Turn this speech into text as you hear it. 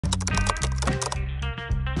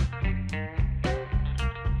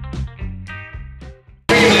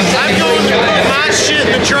this shit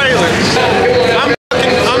in the trailer. I'm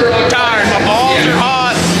tired. My balls are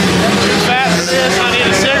hot. I'm fat as this. I need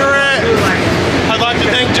a cigarette. I'd like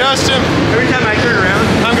to thank Justin. Every time I turn around,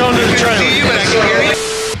 I'm going to the trailer. I can see you, but I can hear you.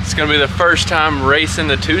 It's gonna be the first time racing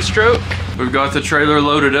the two-stroke. We've got the trailer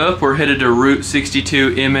loaded up. We're headed to Route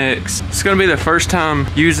 62 MX. It's gonna be the first time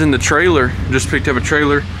using the trailer. Just picked up a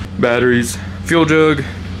trailer, batteries, fuel jug,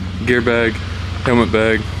 gear bag, helmet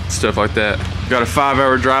bag, stuff like that. Got a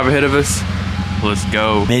 5-hour drive ahead of us. Let's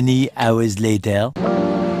go. Many hours later.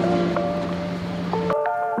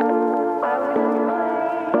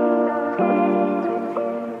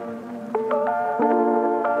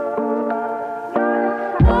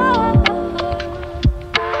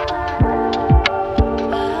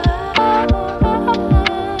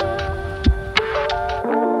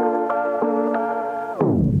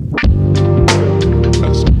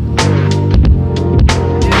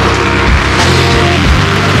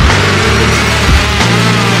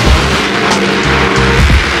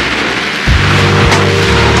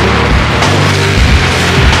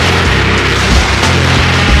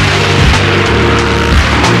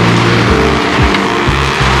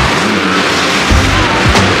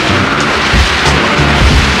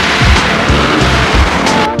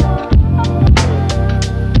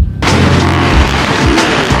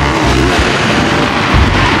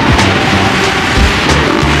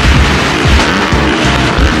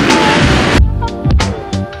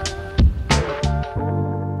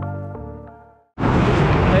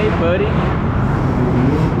 Buddy, dude,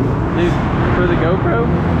 for the GoPro?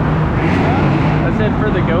 I said for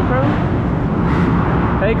the GoPro?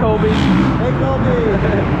 Hey Colby. Hey Colby.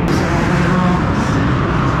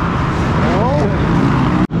 Oh.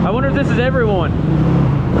 I wonder if this is everyone.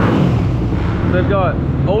 They've got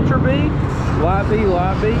Ultra B, Light B,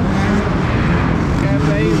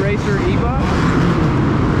 Cafe Racer E-Box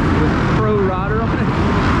with Pro Rider on it,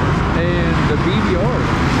 and the BBR,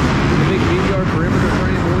 the big BBR perimeter frame.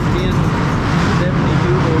 72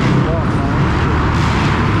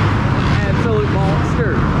 absolute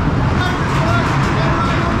monster.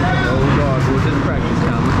 Oh God, boys, it's practice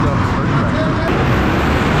time. Let's go for first practice.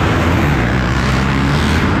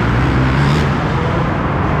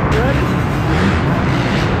 Ready?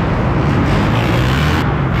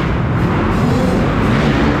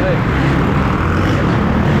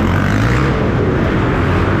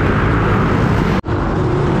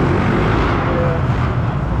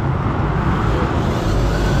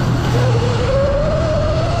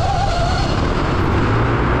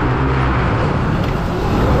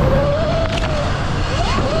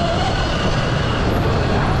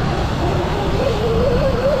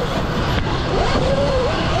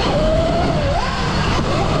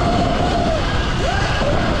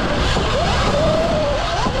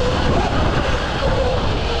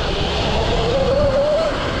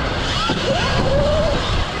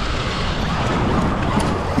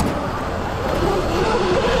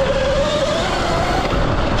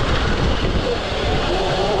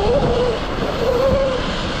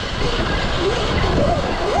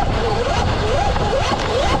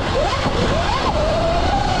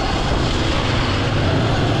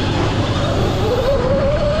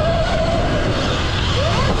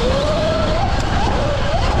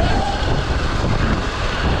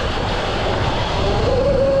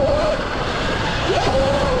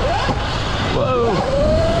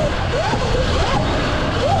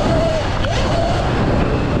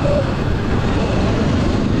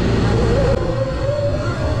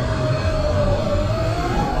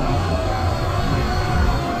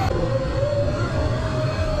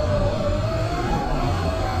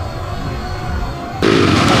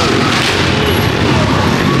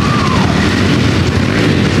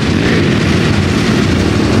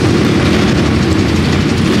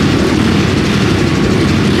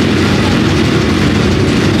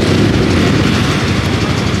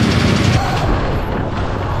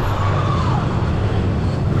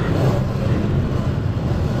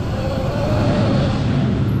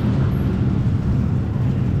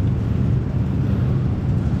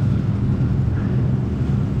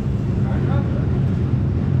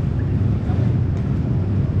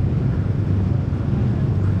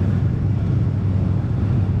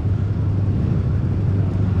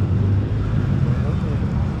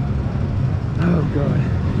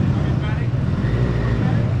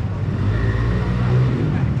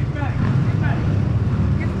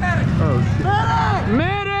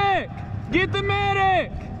 Get the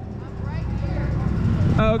medic!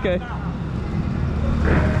 Oh, okay.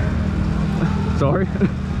 Sorry.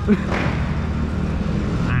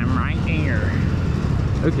 I'm right here.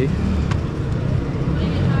 Okay.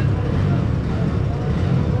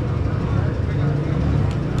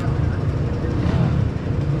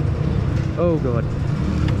 Oh God.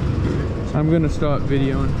 I'm gonna stop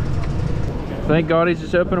videoing. Thank God he's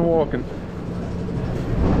just up and walking.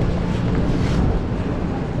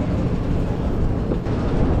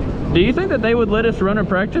 Do you think that they would let us run a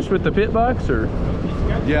practice with the pit bikes, or?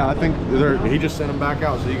 Yeah, I think he just sent them back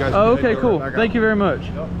out, so you guys. Oh, okay, cool. Thank you very much.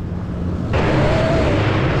 Yep.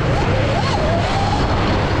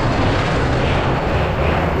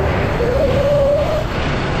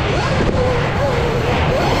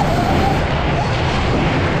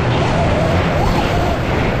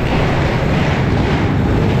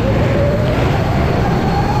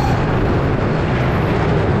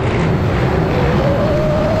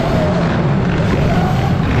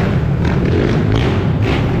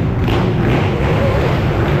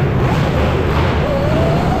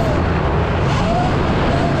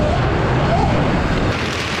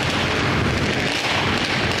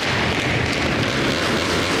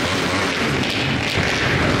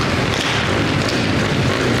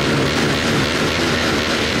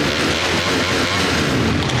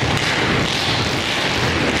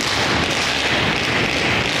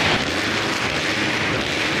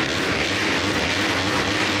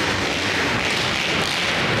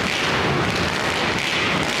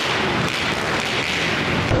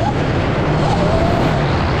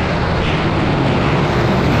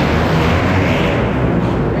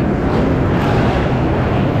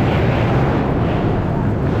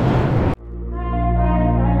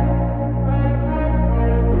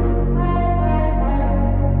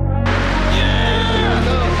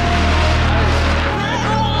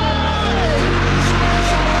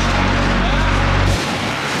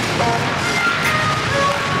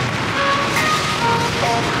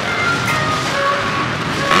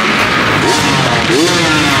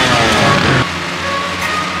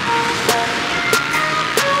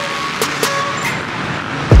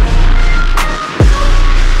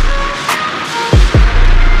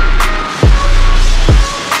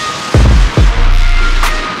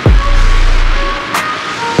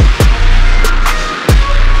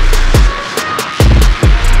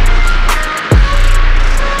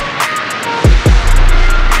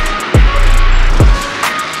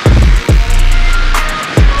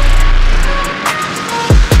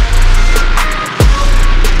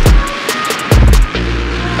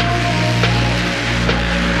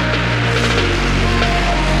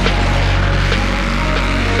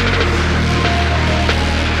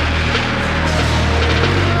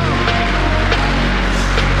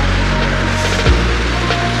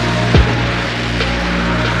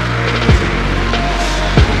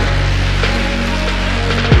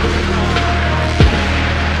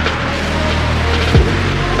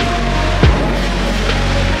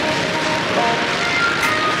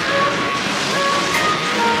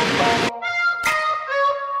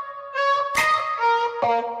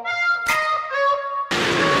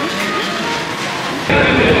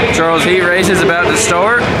 Charles, heat race is about to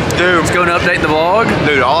start. Dude, Let's go and update the vlog.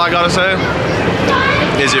 dude, all I gotta say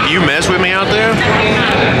is if you mess with me out there,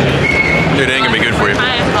 dude, it ain't gonna be good for you.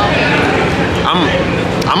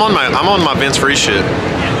 I'm on my Vince Free shit.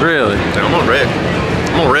 Really? Dude, I'm gonna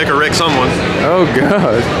wreck someone. Oh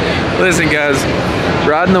God. Listen guys,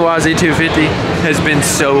 riding the YZ250 has been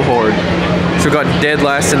so hard. So we got dead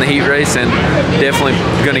last in the heat race and definitely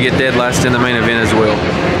gonna get dead last in the main event as well.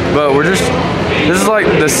 But this is like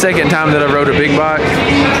the second time that I rode a big bike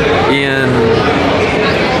in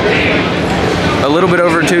a little bit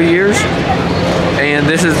over 2 years. And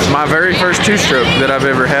this is my very first two-stroke that I've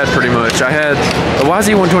ever had pretty much. I had a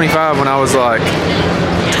YZ125 when I was like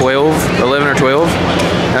 11 or 12.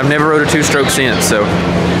 I've never rode a two-stroke since, so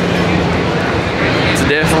it's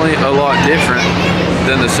definitely a lot different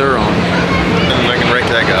than the Surron. I can wreck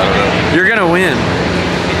that guy. You're gonna win.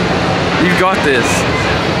 You've got this.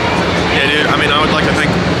 Yeah, dude. I mean, I would like to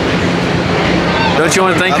thank. Don't you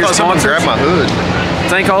want to thank your sponsors? Grab my hood.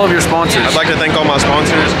 Thank all of your sponsors. I'd like to thank all my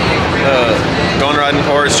sponsors. Gone Riding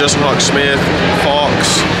Parts, Justin Hawk Smith,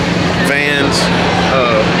 Fox, Vans.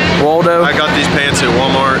 Waldo. I got these pants at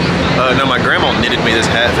Walmart. No, my grandma knitted me this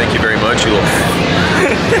hat. Thank you very much. You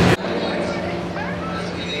little.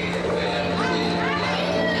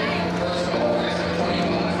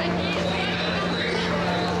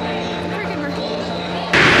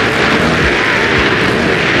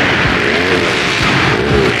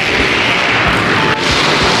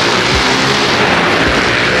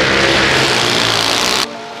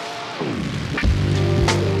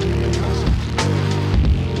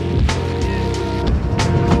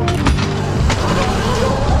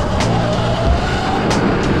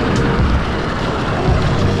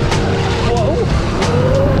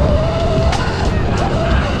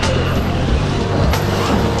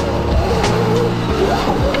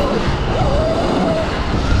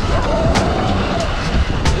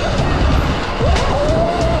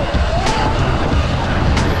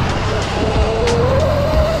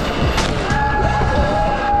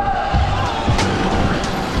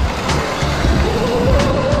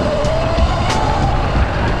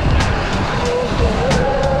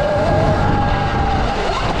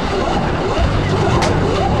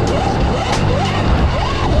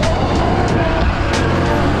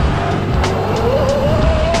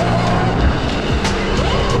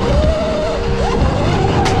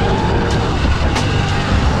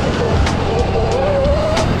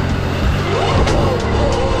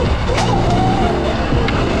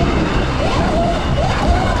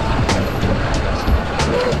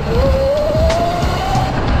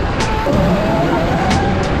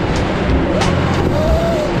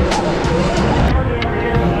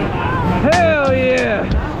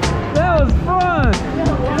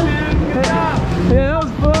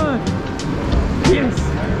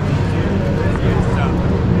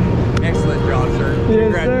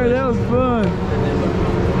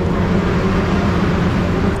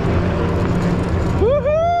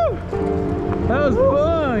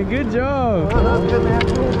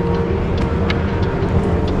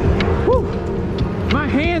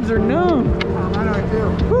 are numb. I know too.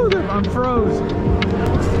 Whew, I'm froze.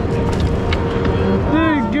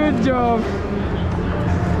 Dude, good job.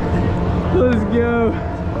 Let's go.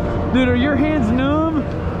 Dude, are your hands numb?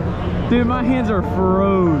 Dude, my hands are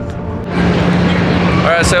froze. All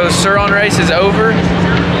right, so Surron race is over.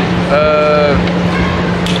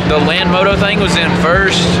 The land moto thing was in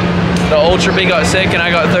first. The Ultra B got second,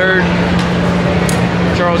 I got third.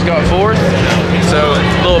 Charles got fourth. So,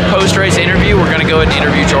 a little post-race interview. We're gonna go ahead and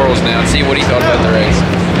interview Charles now and see what he thought about the race.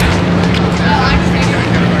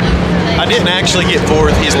 I didn't actually get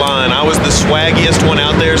fourth, he's lying. I was the swaggiest one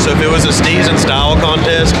out there, so if it was a steez and style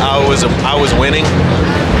contest, I was winning.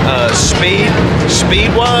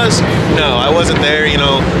 Speed-wise, no, I wasn't there, you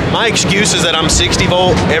know. My excuse is that I'm 60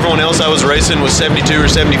 volt, everyone else I was racing was 72 or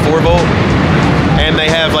 74 volt, and they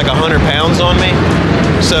have like 100 pounds on me,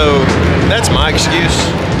 so that's my excuse.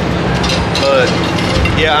 But,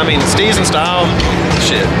 yeah, I mean, steez and style,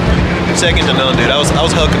 shit, second to none, dude. I was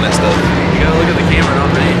hucking that stuff. You gotta look at the camera,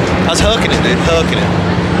 not me. I was hucking it, dude, hucking it.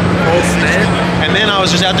 Full snap. And then I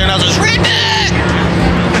was just out there and I was just redneck!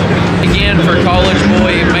 Again, for College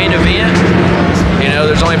Boy main event, you know,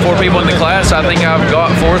 there's only 4 people in the class. I think I've got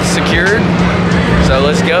fourth secured. So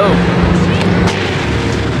let's go.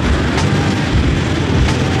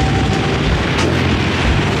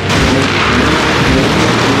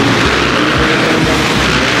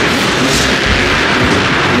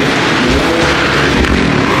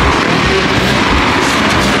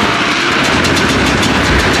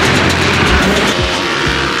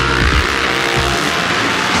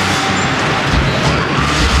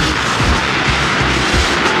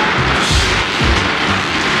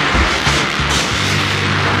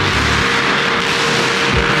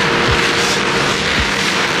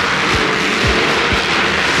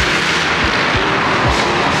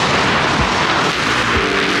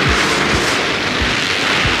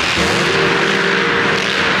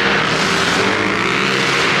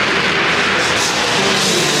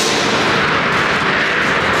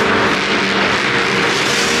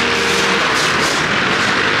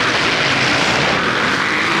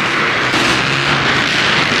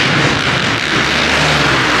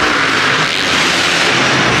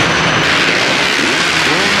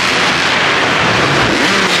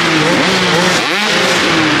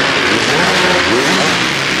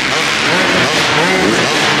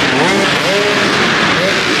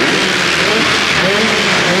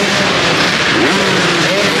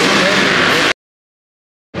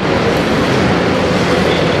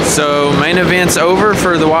 So main event's over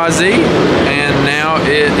for the YZ, and now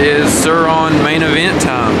it is Surron main event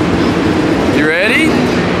time. You ready?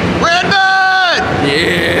 Redbud!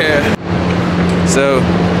 Yeah. So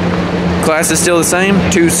class is still the same.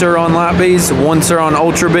 2 Surron Light Bs, 1 Surron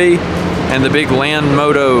Ultra B, and the big Land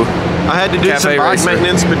Moto. I had to do Cafe some bike racer.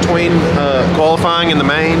 maintenance between qualifying and the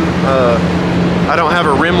main. I don't have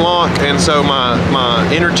a rim lock, and so my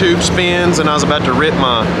inner tube spins, and I was about to rip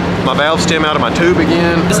my valve stem out of my tube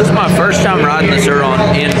again. This is my first time riding the Surron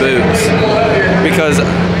in boots because,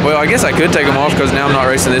 well, I guess I could take them off because now I'm not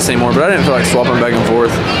racing this anymore, but I didn't feel like swapping back and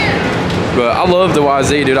forth. But I love the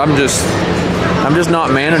YZ, dude. I'm just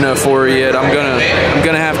not man enough for it yet. I'm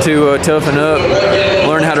gonna have to toughen up,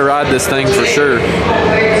 learn how to ride this thing for sure.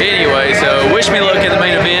 Anyway, so wish me luck in the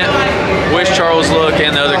main event. Wish Charles luck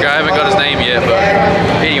and the other guy. I haven't got his name yet, but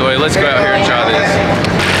anyway, let's go out here and try this.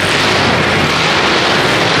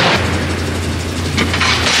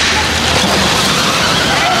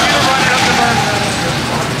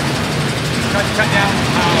 Cut down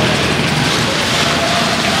power.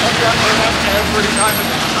 Every time.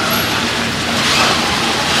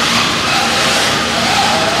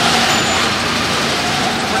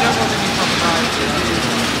 Whenever we need something right,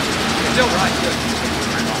 it's still right. Good.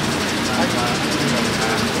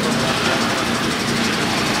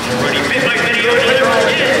 Running midnight video later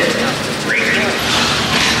racing.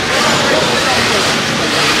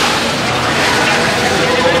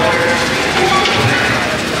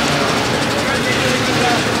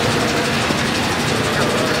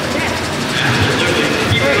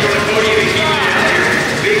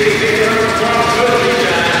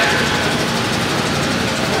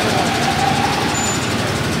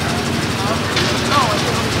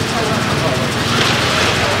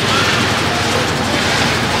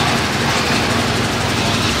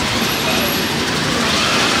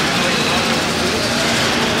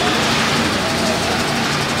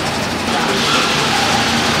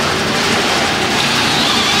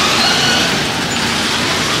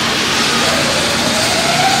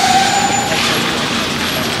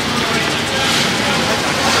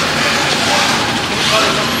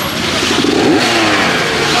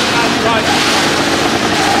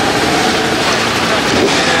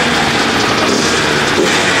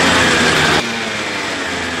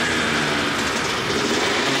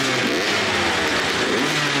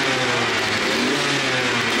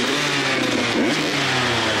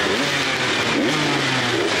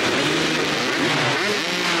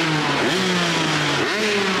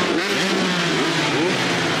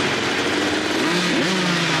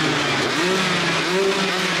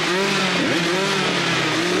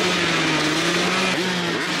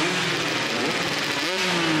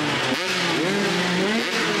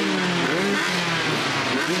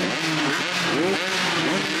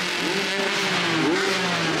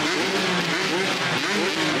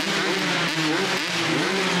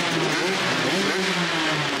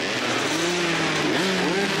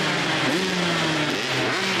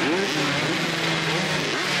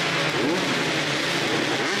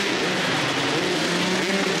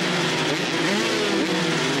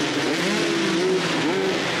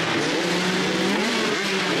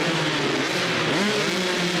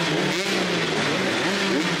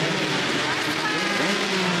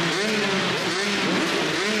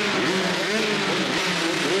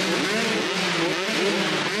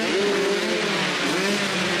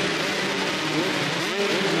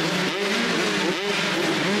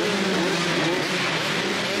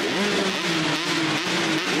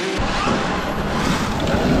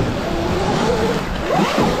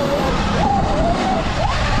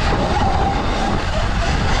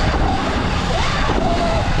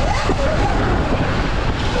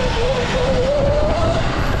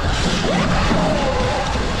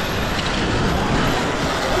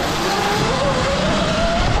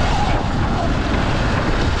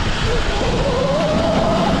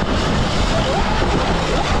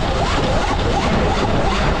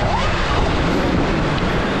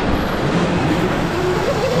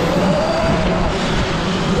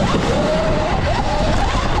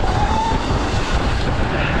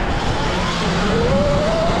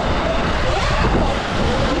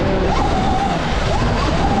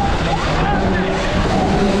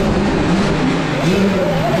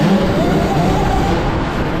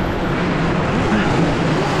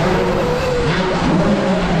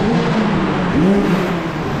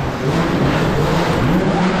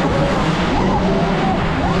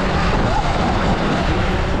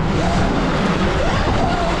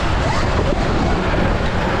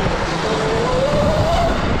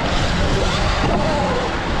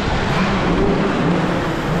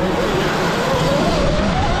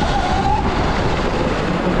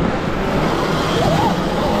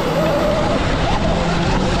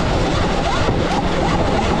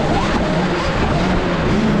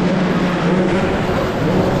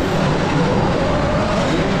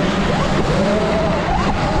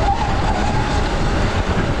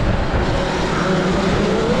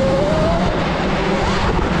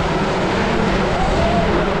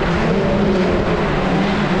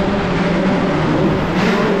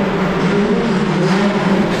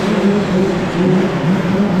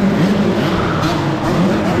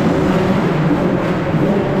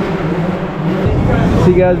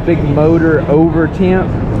 See guys, big motor over temp.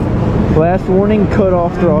 Last warning, cut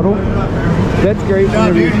off throttle. That's great. Good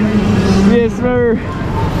job, dude. Yes, sir.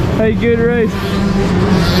 Hey, good race.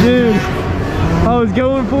 Dude, I was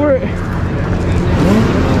going for it.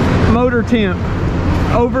 Motor temp.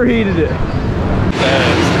 Overheated it. I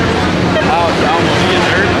almost get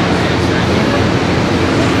hurt.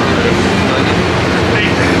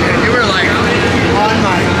 You were like on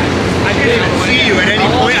my, I couldn't even see you at any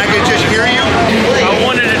point. I could just hear you. I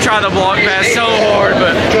wanted to try the block pass so hard,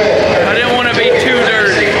 but I didn't want to be too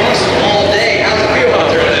dirty. All day. How's it feel out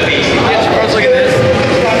there on the beach? Look at this.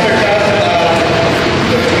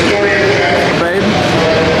 Babe,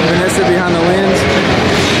 Vanessa behind the lens.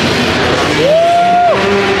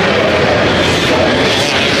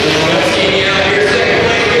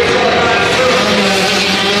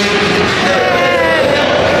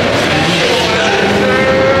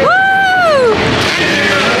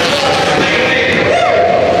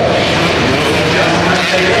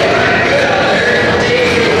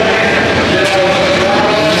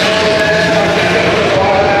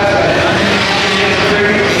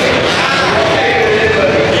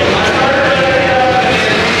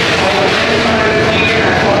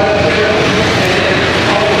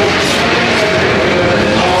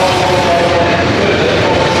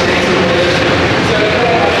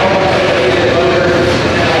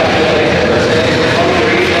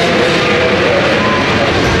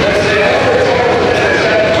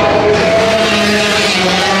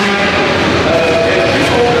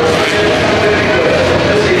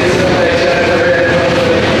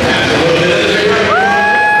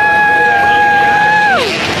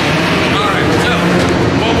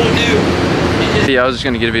 Yeah, I was just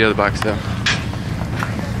gonna get a video of the box though.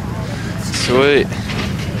 Sweet.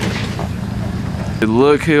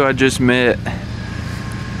 Look who I just met.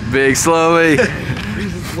 Big Slowy.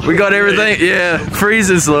 We got everything, yeah,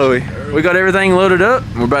 freezing Slowy. We got everything loaded up.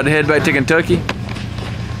 We're about to head back to Kentucky.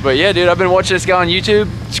 But yeah, dude, I've been watching this guy on YouTube.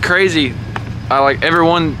 It's crazy. I like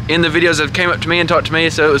everyone in the videos that came up to me and talked to me,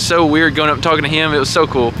 so it was so weird going up and talking to him. It was so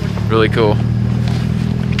cool, really cool.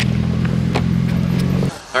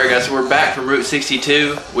 Alright guys, so we're back from Route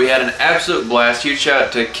 62. We had an absolute blast. Huge shout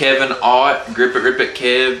out to Kevin Ott, Grip It Rip It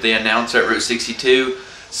Kev, the announcer at Route 62.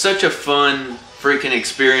 Such a fun freaking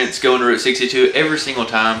experience going to Route 62 every single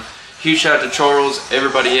time. Huge shout out to Charles,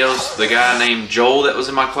 everybody else, the guy named Joel that was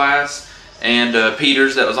in my class, and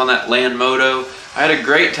Peters that was on that land moto. I had a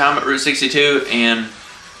great time at Route 62 and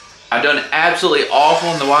I've done absolutely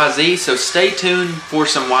awful in the YZ, so stay tuned for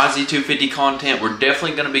some YZ 250 content. We're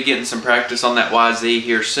definitely going to be getting some practice on that YZ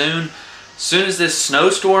here soon. As soon as this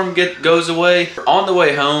snowstorm goes away, we're on the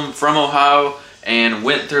way home from Ohio and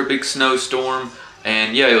went through a big snowstorm.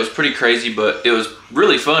 And yeah, it was pretty crazy, but it was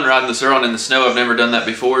really fun riding the Surron in the snow. I've never done that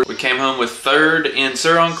before. We came home with 3rd in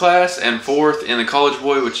Surron class and 4th in the College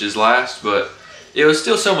Boy, which is last, but it was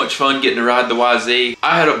still so much fun getting to ride the YZ.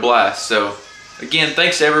 I had a blast, so again,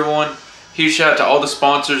 thanks to everyone. Huge shout out to all the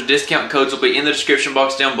sponsors. Discount codes will be in the description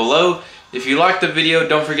box down below. If you liked the video,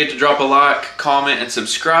 don't forget to drop a like, comment, and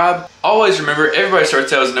subscribe. Always remember, everybody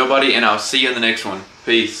starts out as nobody, and I'll see you in the next one.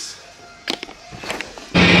 Peace.